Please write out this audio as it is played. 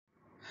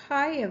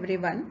Hi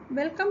everyone,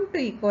 welcome to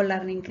Eco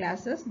Learning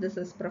classes. This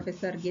is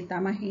Professor Geeta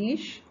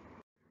Mahesh.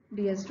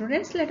 Dear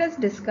students, let us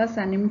discuss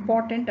an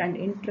important and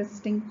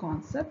interesting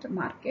concept,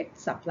 market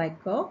supply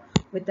curve,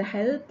 with the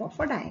help of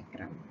a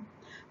diagram.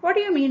 What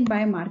do you mean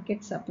by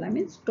market supply?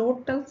 Means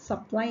total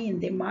supply in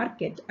the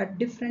market at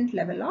different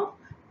level of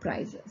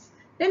prices.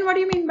 Then what do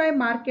you mean by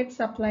market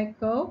supply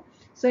curve?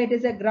 So it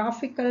is a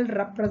graphical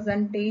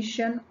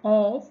representation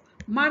of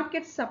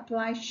market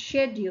supply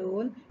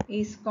schedule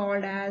is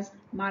called as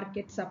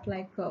market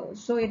supply curve.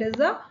 So it is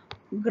a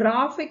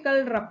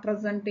graphical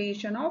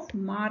representation of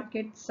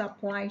market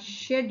supply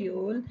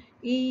schedule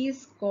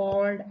is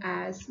called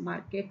as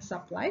market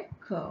supply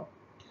curve.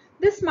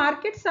 This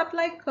market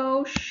supply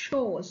curve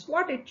shows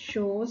what it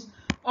shows: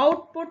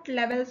 output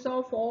levels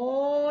of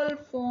all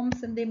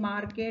firms in the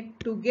market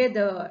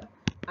together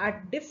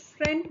at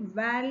different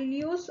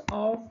values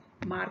of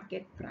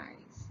market price.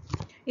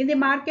 In the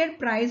market,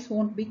 price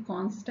won't be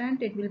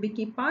constant, it will be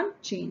keep on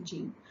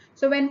changing.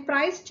 So when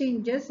price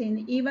changes,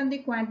 in even the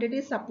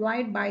quantity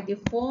supplied by the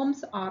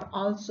firms are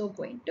also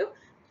going to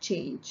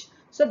change.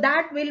 So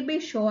that will be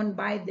shown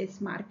by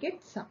this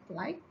market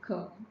supply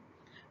curve.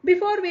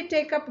 Before we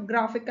take up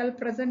graphical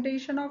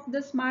presentation of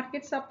this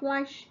market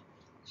supply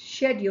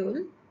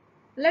schedule,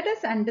 let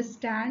us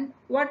understand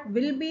what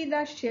will be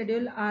the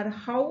schedule or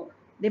how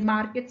the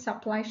market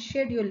supply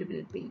schedule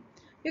will be.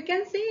 You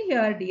can see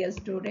here, dear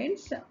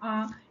students,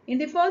 in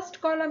the first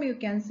column you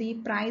can see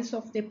price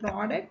of the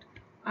product,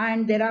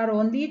 and there are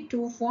only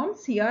two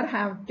firms. Here I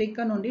have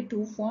taken only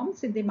two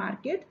firms in the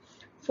market,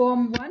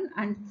 firm 1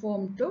 and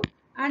firm 2,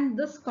 and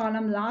this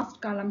column,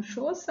 last column,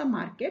 shows the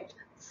market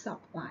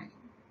supply.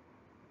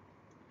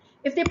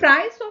 If the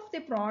price of the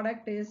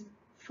product is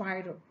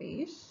 5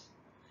 rupees,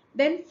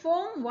 then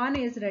firm 1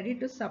 is ready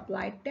to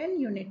supply 10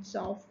 units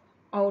of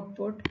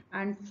output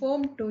and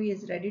firm 2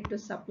 is ready to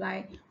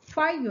supply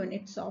 5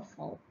 units of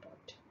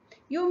output.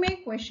 You may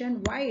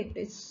question why it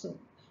is so.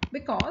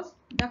 Because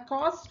the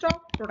cost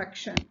of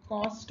production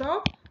for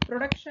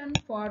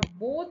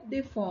both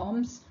the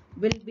firms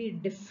will be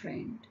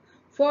different.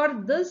 For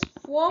this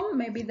firm,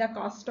 maybe the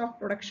cost of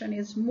production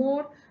is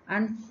more,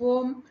 and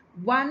firm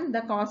 1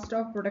 the cost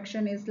of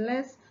production is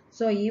less.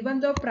 So even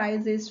though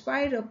price is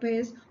 5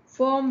 rupees,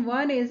 firm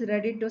 1 is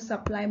ready to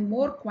supply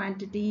more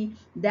quantity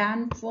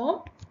than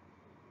firm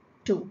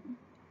 2.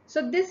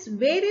 So this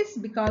varies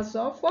because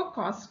of a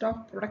cost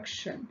of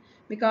production,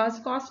 because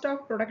cost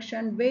of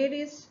production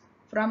varies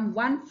from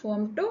one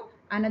firm to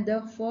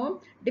another firm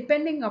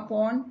depending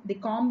upon the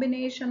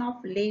combination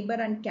of labor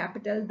and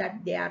capital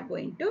that they are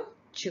going to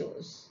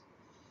choose.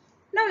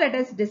 Now let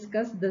us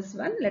discuss this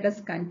one. Let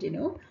us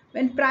continue.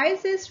 When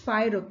price is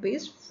 5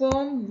 rupees,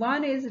 firm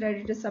 1 is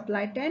ready to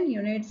supply 10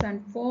 units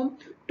and firm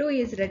 2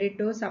 is ready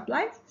to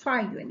supply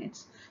 5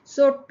 units.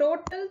 So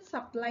total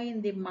supply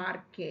in the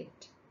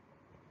market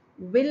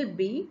will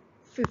be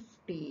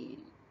 50.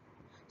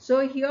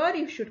 So here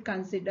you should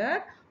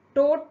consider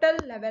total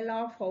level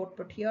of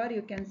output. Here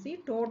you can see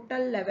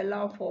total level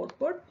of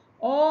output,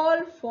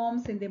 all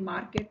firms in the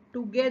market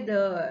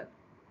together.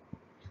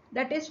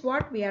 That is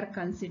what we are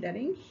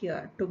considering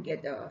here,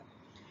 together.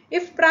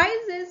 If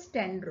price is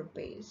 10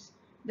 rupees,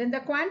 then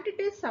the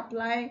quantity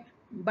supplied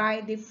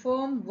by the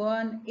firm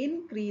 1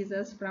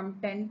 increases from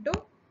 10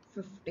 to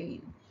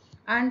 15.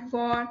 And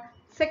for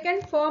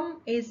second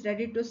firm is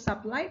ready to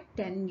supply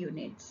 10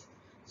 units.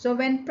 So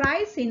when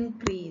price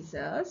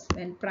increases,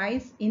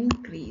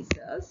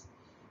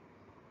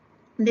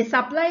 the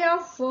supply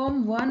of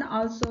firm 1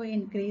 also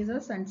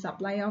increases and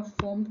supply of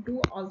firm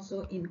 2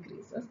 also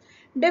increases.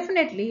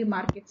 Definitely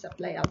market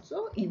supply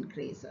also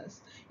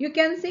increases. You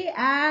can see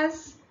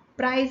as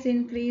price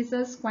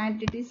increases,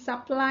 quantity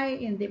supply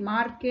in the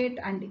market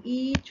and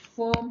each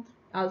firm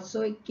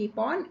also keep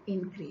on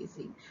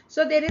increasing.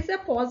 So there is a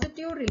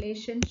positive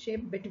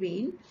relationship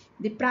between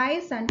the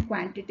price and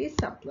quantity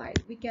supply.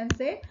 We can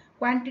say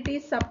quantity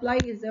supply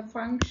is a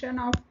function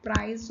of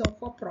price of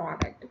a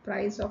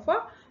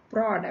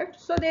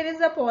product. So there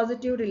is a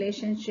positive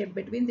relationship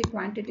between the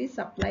quantity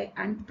supply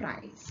and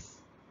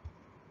price.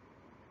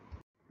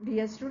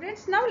 Dear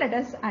students, now let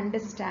us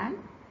understand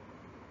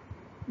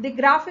the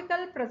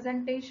graphical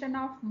presentation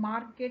of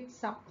market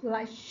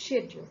supply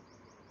schedule.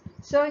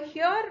 So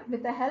here,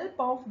 with the help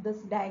of this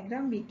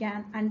diagram, we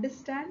can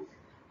understand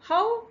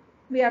how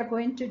we are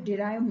going to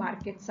derive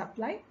market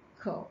supply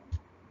curve.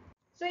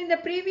 So in the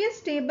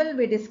previous table,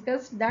 we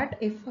discussed that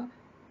if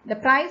the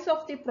price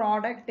of the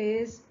product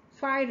is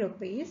 5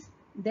 rupees,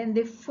 then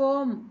the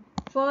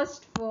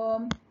first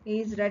firm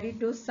is ready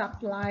to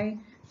supply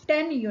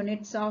 10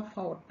 units of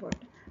output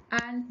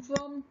and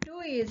firm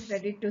 2 is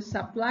ready to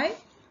supply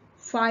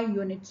 5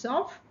 units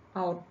of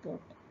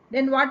output.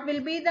 Then what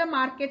will be the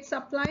market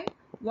supply?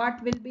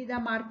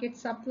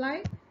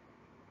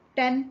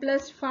 10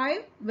 plus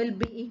 5 will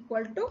be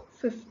equal to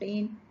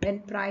 15 when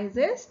price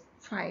is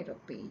 5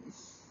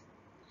 rupees.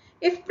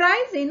 If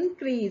price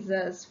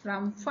increases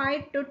from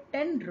 5 to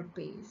 10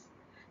 rupees,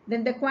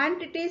 then the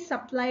quantity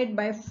supplied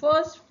by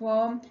first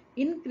firm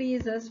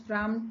increases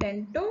from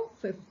 10 to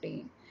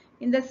 15.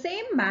 In the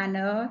same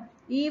manner,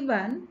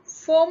 Even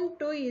firm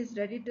 2 is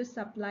ready to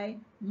supply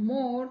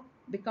more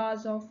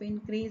because of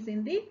increase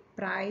in the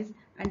price,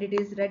 and it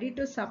is ready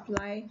to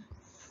supply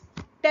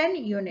 10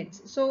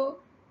 units. So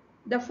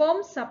the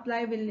firm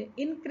supply will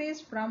increase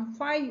from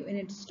 5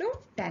 units to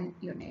 10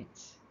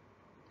 units.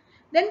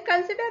 Then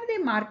consider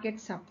the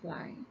market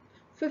supply.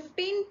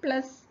 15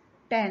 plus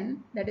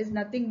 10, that is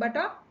nothing but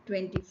a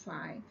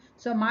 25.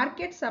 So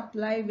market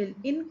supply will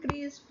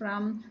increase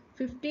from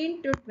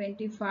 15 to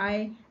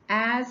 25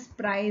 as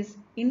price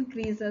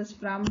increases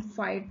from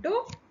 5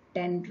 to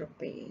 10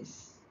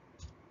 rupees.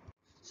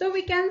 So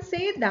we can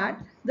say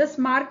that this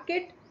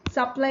market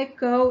supply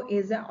curve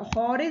is a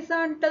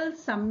horizontal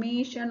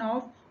summation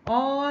of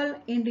all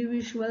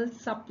individual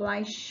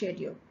supply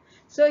schedule.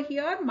 So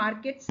here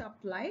market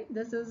supply,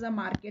 this is a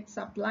market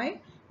supply.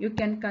 You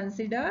can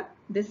consider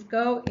this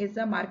curve is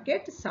a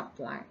market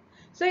supply.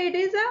 So it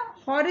is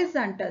a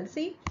horizontal.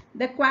 See,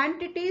 the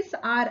quantities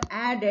are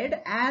added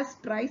as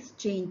price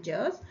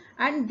changes,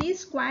 and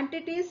these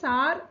quantities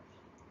are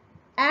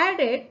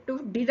added to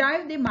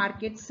derive the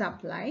market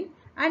supply,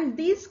 and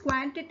this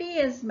quantity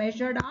is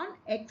measured on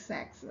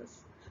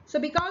x-axis. So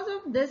because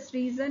of this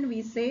reason,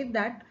 we say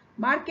that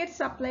market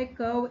supply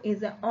curve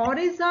is a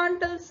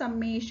horizontal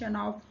summation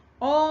of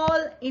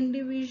all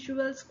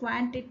individual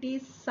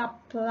quantities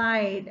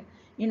supplied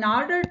in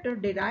order to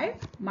derive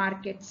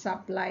market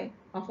supply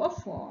of a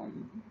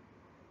firm.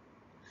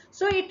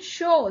 So it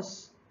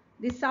shows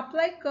the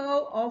supply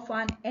curve of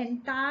an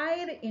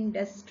entire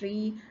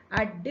industry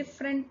at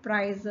different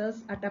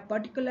prices at a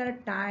particular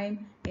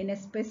time in a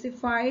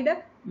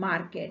specified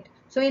market.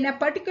 So in a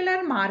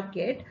particular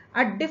market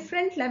at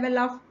different level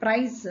of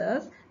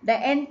prices,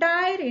 the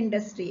entire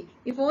industry,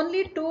 if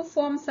only two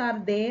firms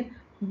are there,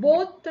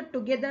 both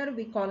together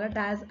we call it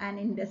as an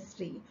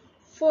industry.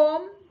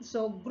 Firm,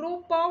 so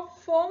group of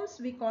firms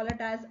we call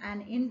it as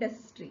an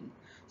industry.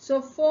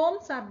 So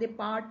firms are the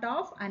part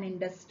of an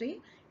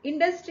industry.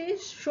 Industry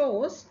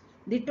shows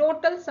the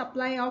total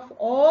supply of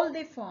all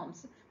the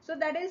firms. So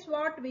that is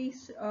what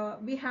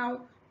we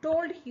have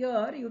told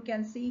here. You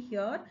can see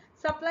here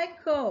supply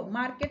curve,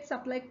 market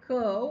supply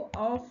curve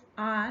of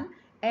an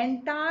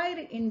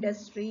entire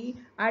industry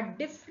at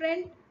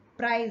different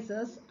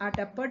prices at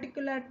a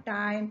particular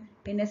time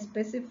in a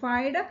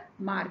specified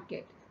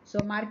market. So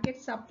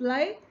market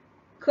supply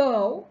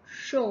curve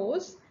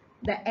shows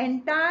the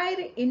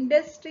entire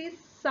industry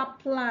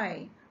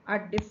supply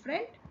at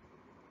different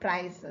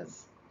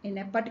prices in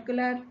a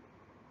particular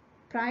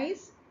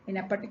price in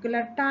a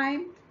particular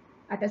time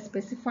at a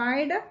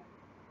specified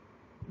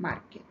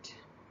market.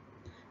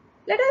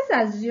 Let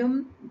us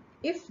assume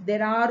if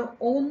there are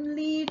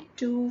only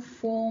two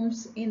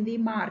firms in the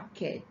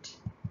market,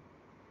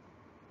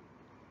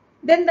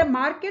 then the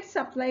market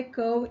supply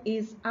curve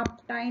is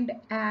obtained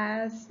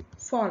as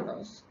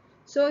follows.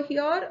 So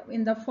here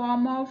in the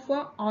form of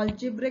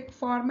algebraic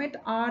format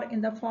or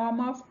in the form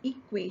of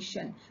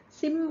equation,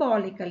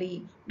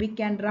 symbolically we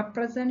can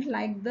represent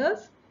like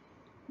this: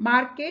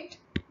 market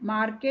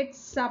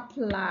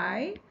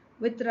supply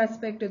with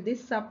respect to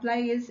this supply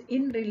is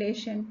in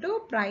relation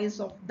to price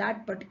of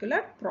that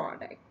particular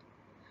product.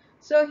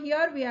 So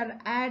here we are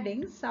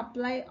adding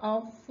supply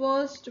of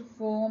first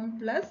firm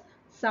plus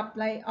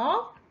supply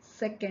of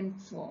second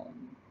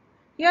firm.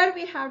 Here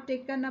we have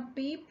taken a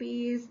P.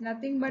 P is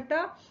nothing but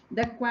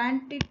the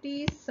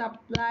quantity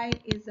supply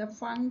is a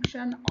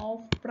function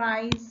of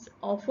price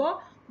of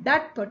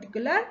that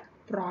particular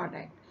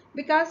product.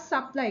 Because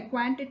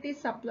quantity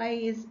supply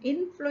is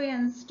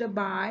influenced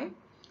by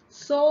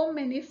so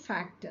many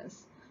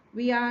factors.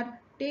 We are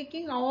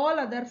taking all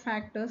other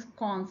factors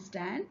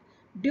constant.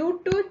 Due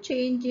to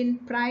change in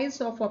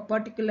price of a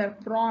particular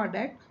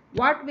product,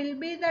 what will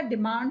be the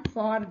demand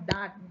for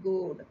that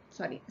good?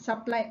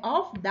 Supply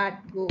of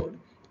that good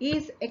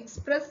is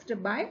expressed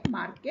by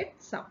market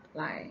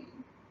supply.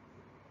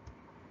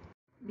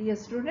 Dear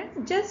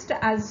students, just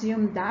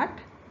assume that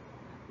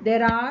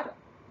there are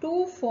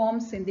two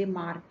firms in the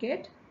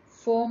market,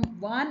 firm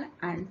 1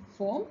 and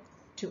firm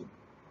 2.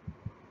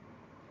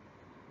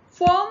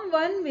 Firm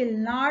 1 will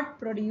not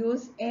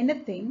produce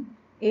anything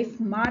if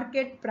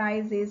market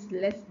price is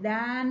less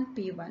than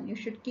P1. You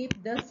should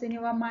keep this in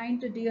your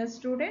mind, dear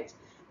students.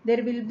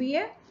 There will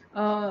be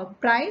a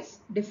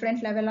price,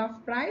 different level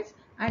of price,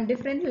 and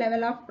different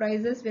level of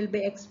prices will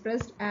be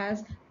expressed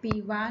as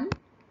P1,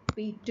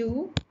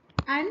 P2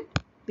 and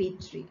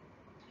P3.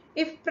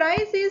 If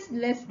price is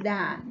less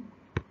than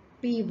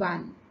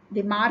P1,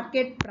 the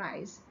market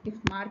price, if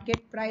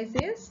market price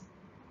is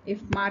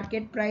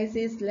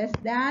less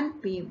than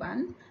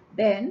P1,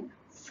 then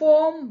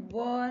firm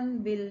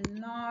 1 will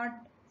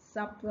not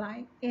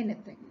supply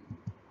anything.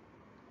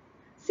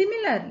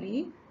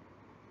 Similarly,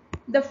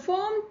 the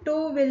firm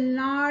 2 will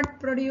not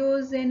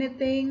produce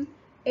anything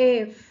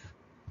if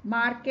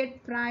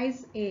market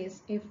price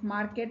is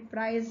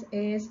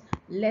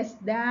less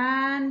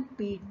than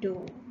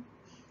P2.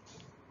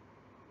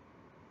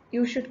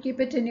 You should keep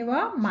it in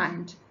your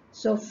mind.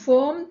 So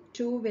firm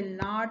 2 will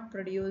not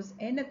produce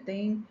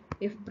anything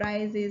if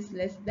price is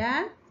less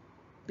than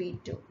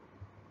P2.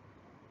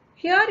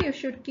 Here you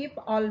should keep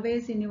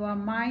always in your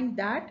mind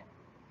that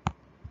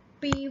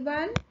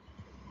P1,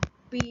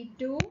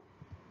 P2,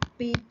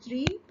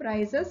 P3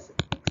 prices,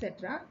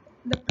 etc.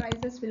 The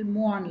prices will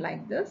move on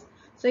like this.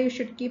 So you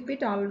should keep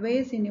it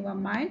always in your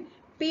mind.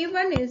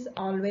 P1 is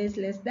always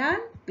less than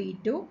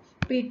P2.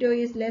 P2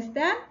 is less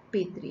than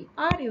P3.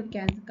 Or you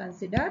can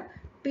consider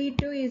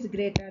P2 is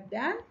greater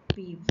than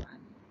P1.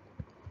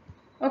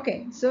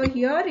 Okay, so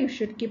here you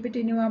should keep it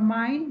in your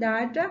mind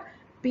that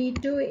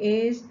P2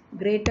 is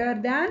greater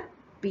than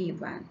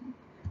P1.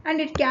 And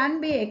it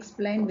can be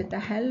explained with the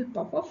help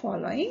of a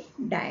following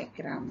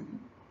diagram.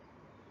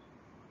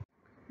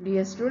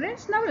 Dear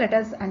students, now let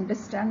us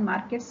understand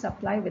market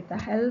supply with the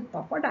help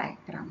of a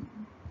diagram.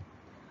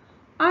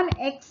 On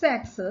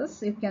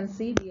x-axis, you can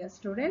see, dear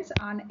students,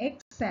 on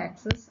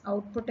x-axis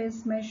output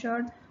is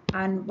measured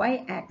and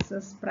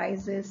y-axis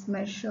price is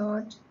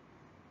measured.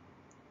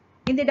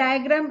 In the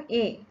diagram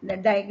A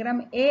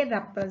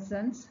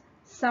represents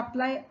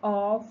supply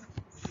of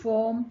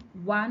form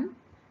 1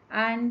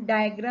 and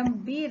diagram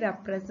B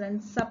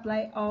represents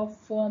supply of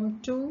form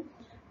 2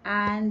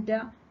 and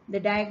the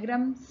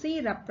diagram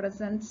C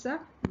represents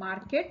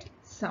market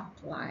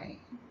supply.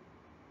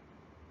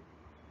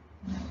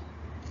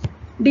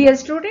 Dear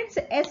students,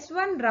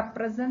 S1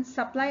 represents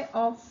supply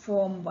of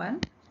form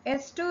 1,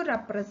 S2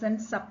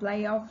 represents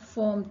supply of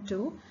form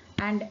 2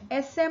 and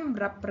SM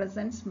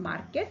represents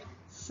market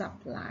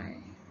supply.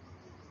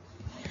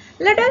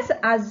 Let us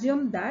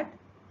assume that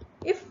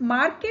if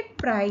market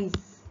price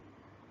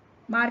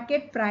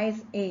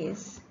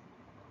is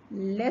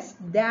less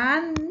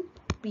than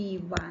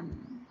P1,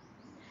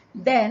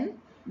 then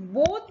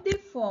both the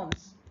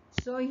firms,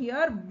 so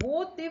here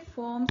both the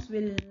firms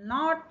will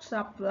not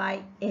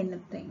supply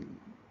anything.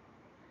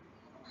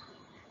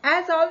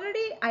 As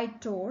already I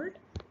told,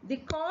 the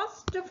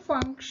cost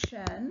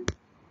function,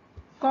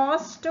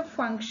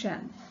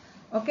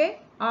 okay,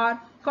 or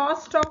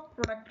cost of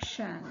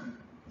production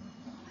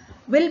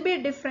will be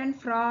different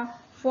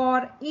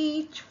for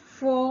each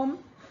firm.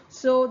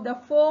 So the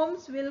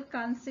firms will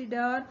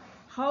consider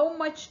how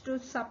much to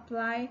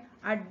supply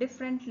at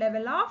different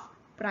level of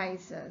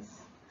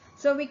prices.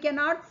 So we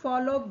cannot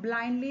follow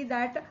blindly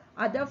that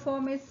other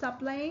firm is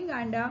supplying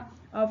and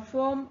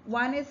firm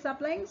 1 is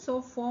supplying,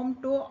 so firm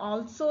 2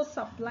 also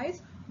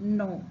supplies.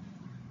 No,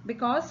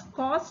 because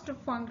cost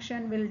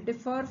function will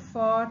differ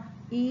for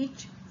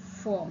each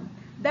firm.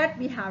 That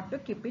we have to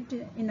keep it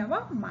in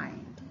our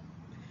mind.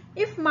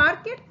 If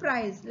market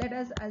price, let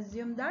us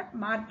assume that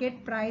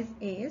market price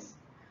is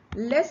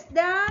less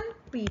than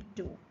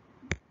P2.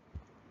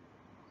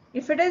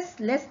 If it is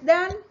less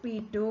than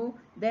P2,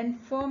 then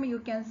firm, you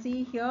can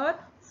see here,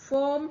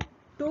 firm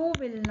 2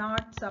 will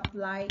not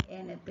supply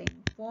anything.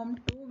 Firm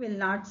 2 will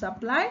not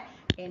supply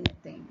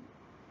anything.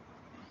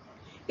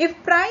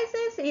 If price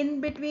is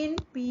in between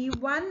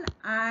P1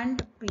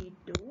 and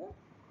P2,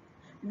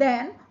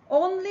 then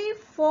only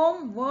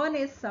firm 1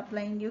 is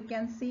supplying. You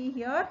can see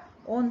here,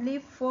 only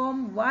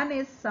firm 1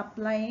 is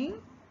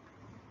supplying.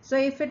 So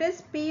if it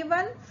is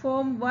P1,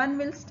 firm 1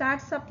 will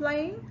start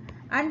supplying.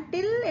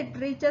 Until it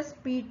reaches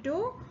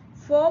P2,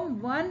 firm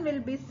 1 will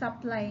be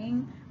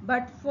supplying,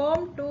 but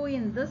firm 2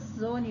 in this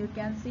zone, you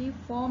can see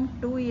firm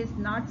 2 is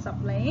not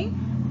supplying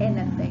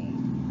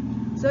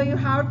anything. So you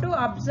have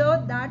to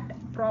observe that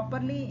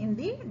properly in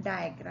the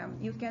diagram.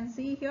 You can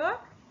see here,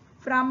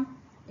 from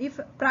if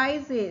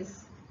price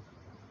is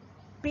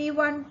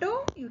P1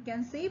 to, you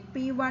can see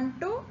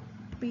P1 to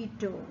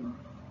P2.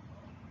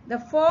 The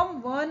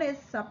firm 1 is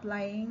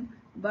supplying,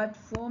 but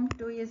firm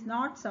 2 is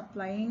not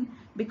supplying.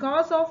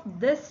 Because of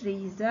this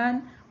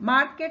reason,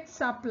 market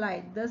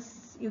supply,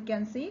 this you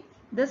can see,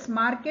 this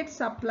market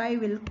supply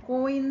will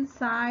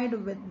coincide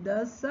with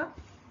this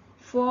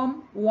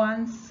firm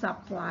 1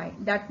 supply.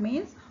 That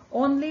means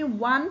only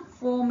one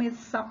firm is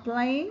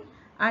supplying,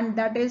 and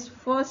that is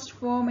first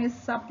firm is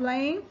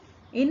supplying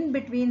in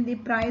between the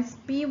price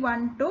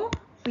P1 to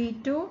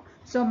P2.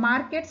 So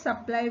market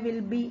supply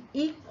will be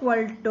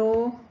equal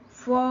to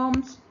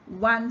firms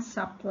 1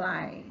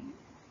 supply.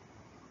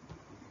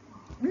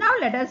 Now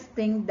let us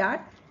think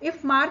that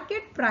if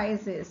market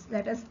price is,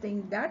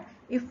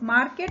 if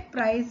market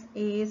price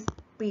is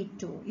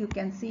P2, you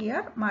can see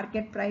here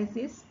market price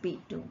is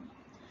P2,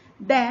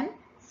 then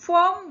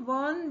firm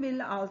 1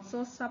 will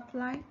also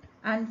supply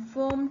and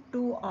firm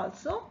 2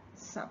 also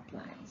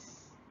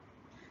supplies.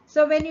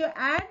 So when you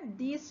add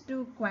these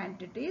two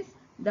quantities,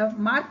 the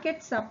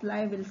market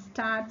supply will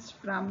start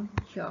from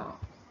here.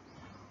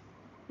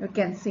 You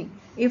can see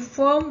if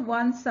firm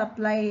 1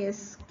 supply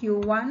is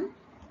Q1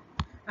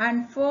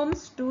 and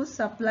firms 2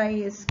 supply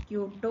is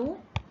Q2,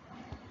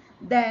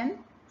 then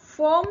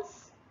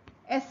firms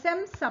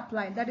SM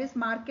supply, that is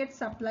market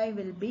supply,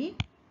 will be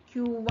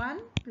Q1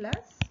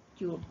 plus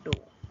Q2.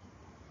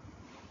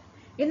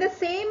 In the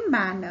same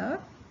manner,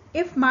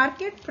 if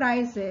market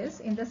price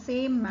is, in the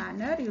same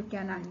manner you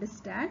can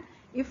understand,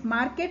 if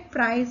market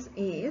price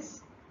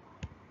is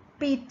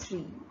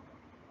P3.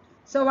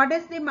 So what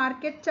is the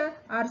market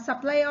or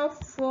supply of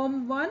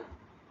firm 1?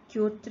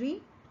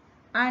 Q3,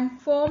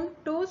 and firm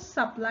 2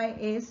 supply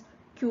is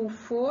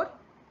Q4.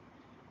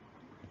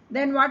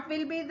 Then what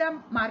will be the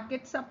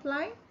market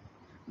supply?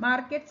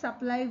 Market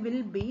supply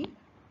will be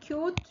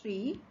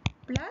Q3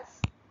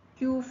 plus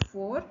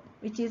Q4,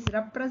 which is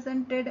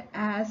represented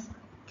as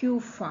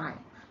Q5.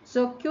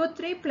 So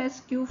Q3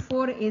 plus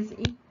Q4 is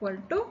equal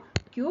to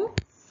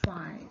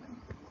Q5.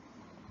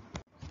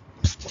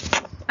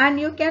 And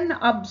you can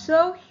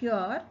observe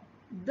here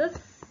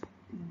this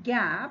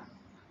gap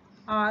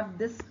or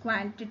this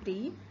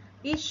quantity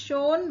is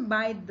shown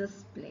by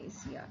this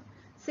place here.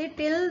 See,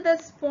 till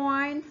this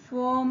point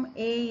firm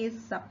A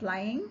is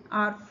supplying,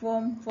 or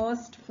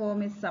first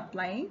firm is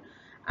supplying,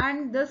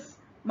 and this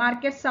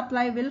market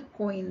supply will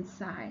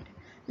coincide.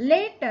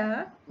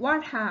 Later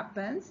what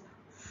happens?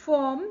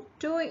 Firm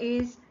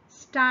 2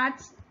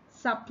 starts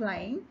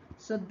supplying,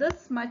 so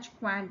this much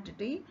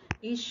quantity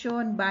is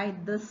shown by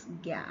this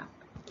gap.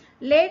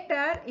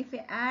 Later if we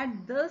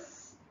add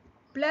this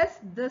plus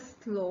this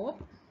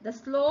slope, the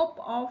slope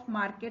of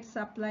market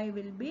supply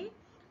will be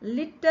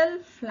little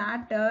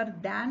flatter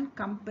than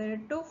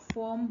compared to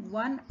firm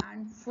 1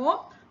 and firm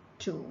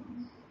 2.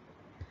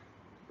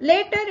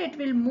 Later it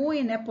will move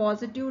in a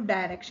positive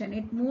direction.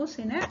 It moves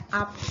in a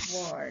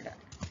upward.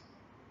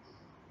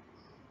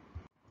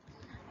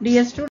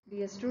 Dear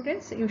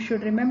students, you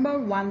should remember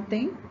one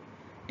thing.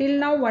 Till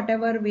now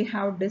whatever we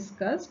have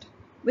discussed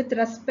with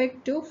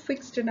respect to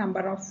fixed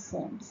number of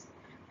firms.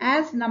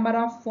 As number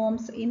of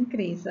firms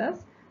increases,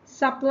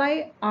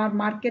 supply or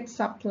market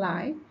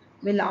supply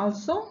will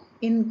also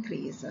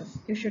increases.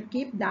 You should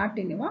keep that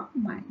in your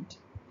mind.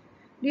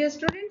 Dear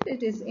students,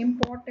 it is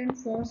important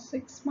for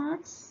 6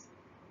 marks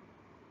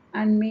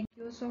and make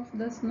use of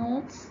these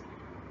notes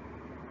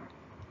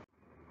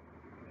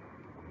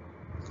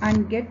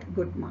and get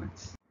good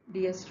marks.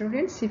 Dear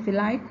students, if you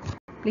like,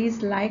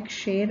 please like,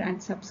 share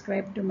and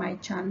subscribe to my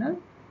channel.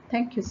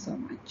 Thank you so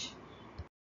much.